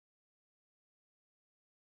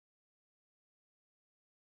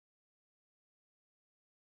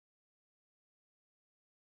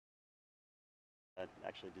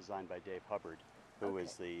Actually designed by Dave Hubbard, who Okay.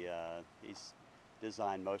 is he's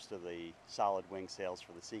designed most of the solid wing sails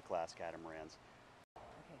for the C-class catamarans.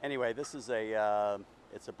 Okay. Anyway, this is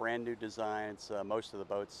it's a brand new design. Most of the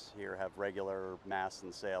boats here have regular masts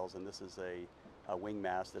and sails, and this is a wing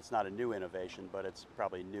mast. It's not a new innovation, but it's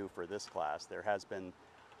probably new for this class. There has been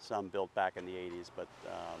some built back in the 80s, but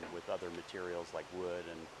with other materials like wood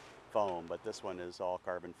and foam, but this one is all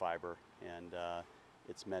carbon fiber, and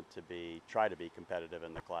it's meant to try to be competitive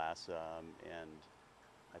in the class, and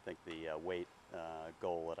I think the weight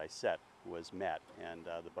goal that I set was met, and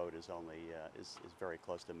the boat is only is very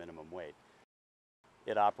close to minimum weight.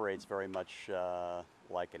 It operates very much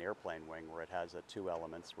like an airplane wing, where it has two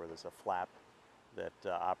elements, where there's a flap that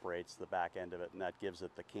operates the back end of it, and that gives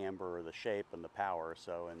it the camber or the shape and the power.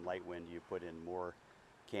 So in light wind you put in more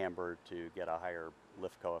camber to get a higher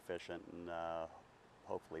lift coefficient and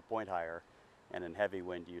hopefully point higher, and in heavy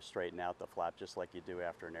wind you straighten out the flap just like you do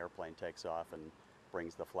after an airplane takes off and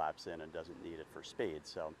brings the flaps in and doesn't need it for speed.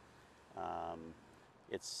 So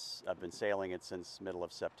I've been sailing it since middle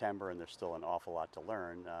of September, and there's still an awful lot to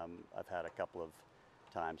learn. I've had a couple of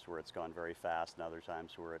times where it's gone very fast and other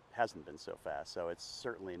times where it hasn't been so fast. So it's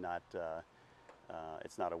certainly not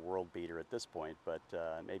it's not a world beater at this point, but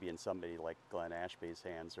maybe in somebody like Glenn Ashby's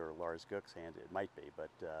hands or Lars Gook's hands it might be. But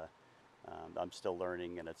I'm still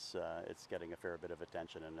learning, and it's getting a fair bit of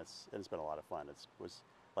attention, and it's been a lot of fun. It was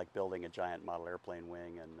like building a giant model airplane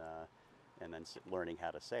wing, and then learning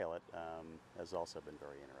how to sail it has also been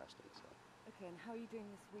very interesting. So. Okay, and how are you doing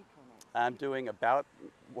this week on it? I'm doing about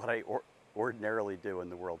what I ordinarily do in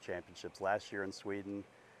the World Championships. Last year in Sweden,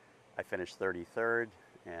 I finished 33rd,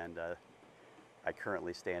 and I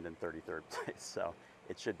currently stand in 33rd place, so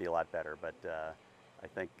it should be a lot better. But I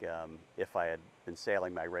think if I had been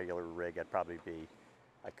sailing my regular rig,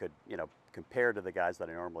 I could, compared to the guys that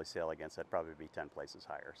I normally sail against, I'd probably be 10 places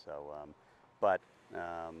higher. So,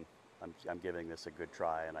 I'm giving this a good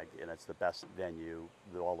try, and it's the best venue,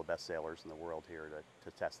 all the best sailors in the world here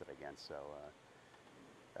to test it against. So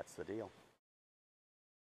that's the deal.